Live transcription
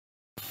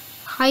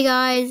Hi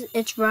guys,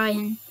 it's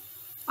Ryan.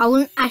 I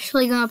wasn't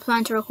actually going to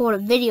plan to record a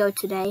video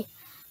today,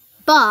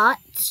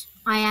 but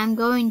I am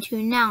going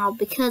to now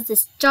because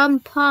this dumb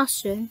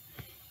person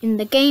in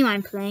the game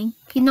I'm playing,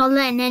 he's not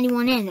letting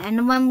anyone in,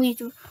 and when we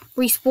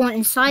respawn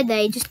inside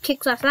there, he just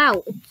kicks us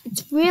out.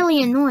 It's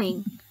really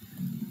annoying.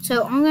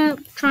 So I'm going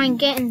to try and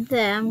get in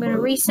there. I'm going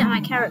to reset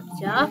my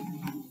character.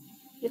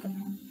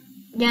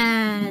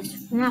 Yes,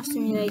 FNAF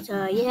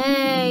Simulator,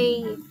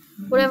 yay!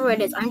 Whatever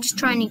it is, I'm just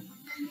trying to,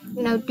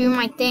 do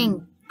my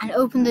thing and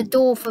open the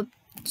door for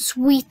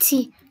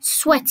sweaty,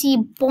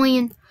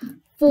 buoyant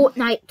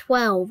Fortnite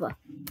 12.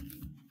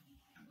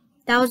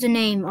 That was the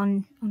name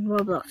on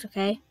Roblox,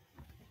 okay?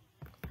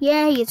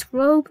 Yay, it's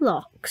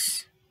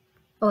Roblox.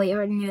 Oh, you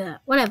already knew that.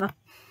 Whatever.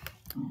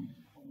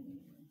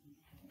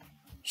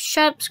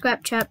 Shut up,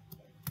 Scrapchat.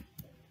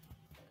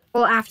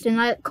 Or after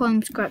night, call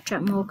him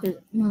Scrapchat more because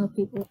more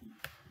people.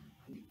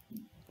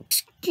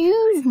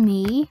 Excuse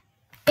me?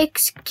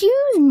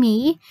 Excuse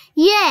me?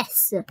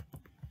 Yes!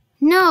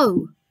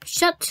 No!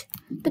 Shut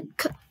the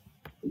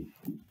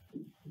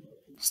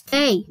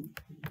Stay.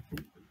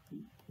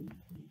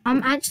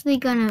 I'm actually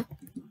gonna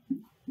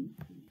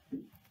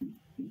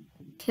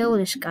kill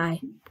this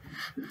guy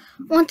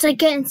once I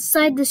get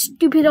inside the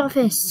stupid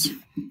office.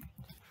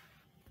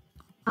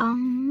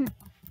 I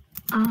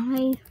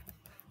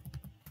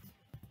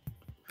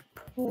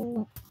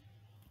report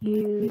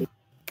you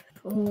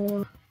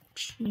for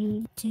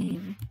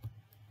cheating.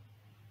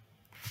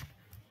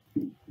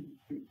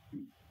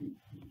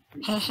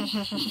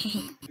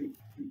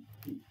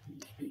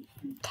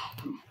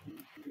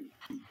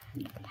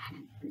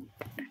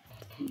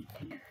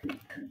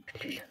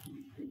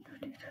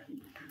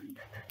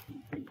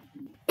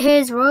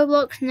 His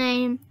Roblox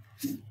name,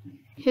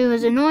 who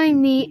is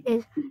annoying me,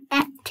 is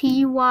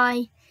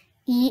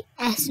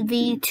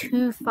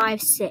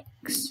FTYESV256.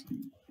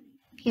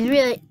 He's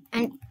really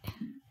and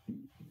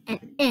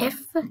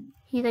if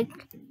he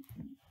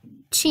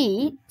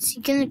cheats,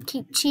 he's gonna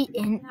keep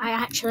cheating. I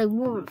actually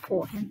will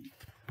report him.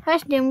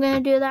 Actually, I'm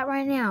gonna do that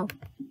right now.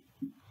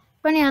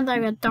 Funny how I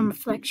got dumb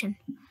reflection.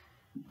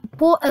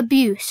 Report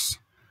abuse.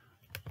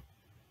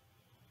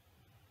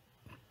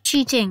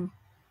 Cheating.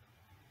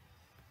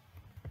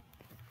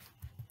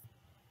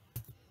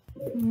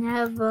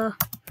 Never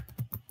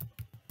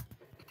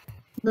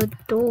the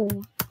door.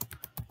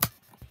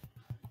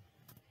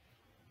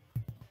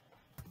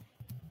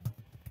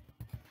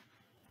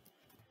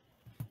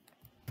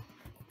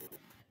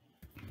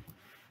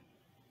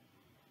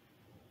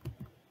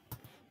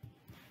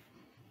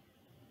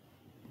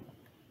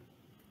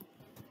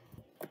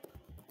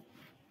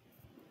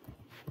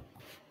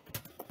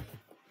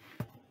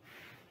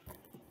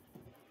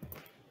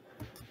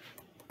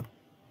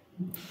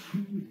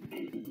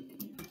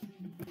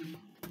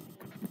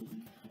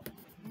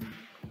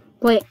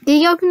 Wait, did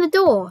he open the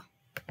door?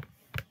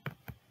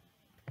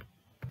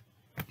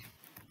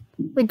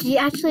 Wait, did he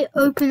actually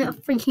open a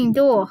freaking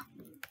door?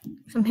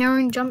 I'm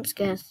hearing jump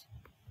scares.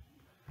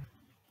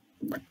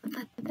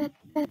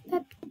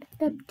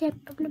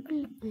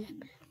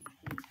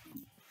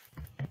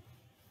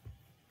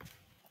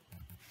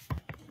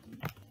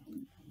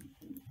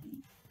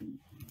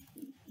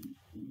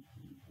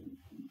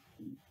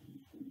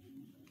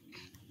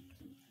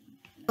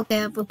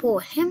 Okay, I've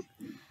reported him.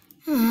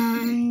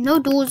 No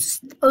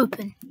doors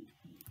open.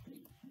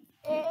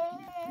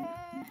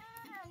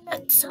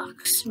 That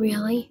sucks,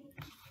 really.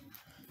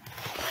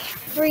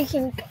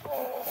 Freaking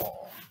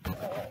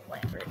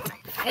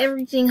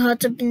everything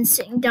hurts. I've been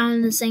sitting down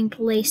in the same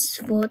place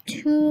for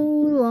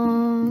too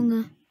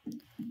long.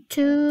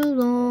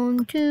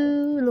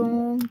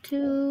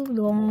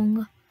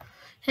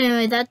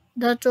 Anyway,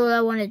 that's all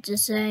I wanted to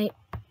say.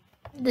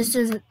 This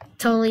is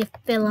totally a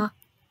filler.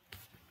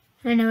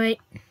 Anyway.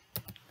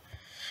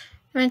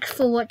 Thanks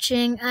for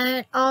watching,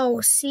 and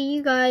I'll see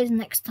you guys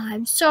next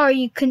time. Sorry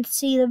you couldn't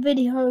see the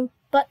video,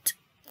 but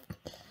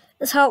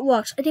that's how it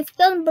works. And if you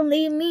don't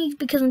believe me,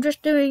 because I'm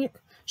just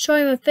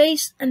showing my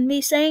face and me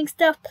saying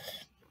stuff,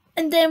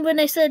 and then when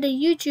I said a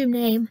YouTube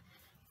name,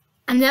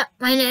 and that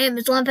my name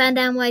is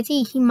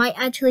LonPandaMYT, he might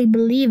actually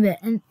believe it,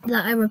 and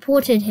that I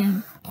reported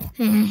him.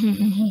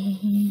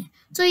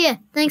 So yeah,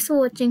 thanks for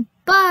watching.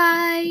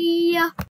 Bye!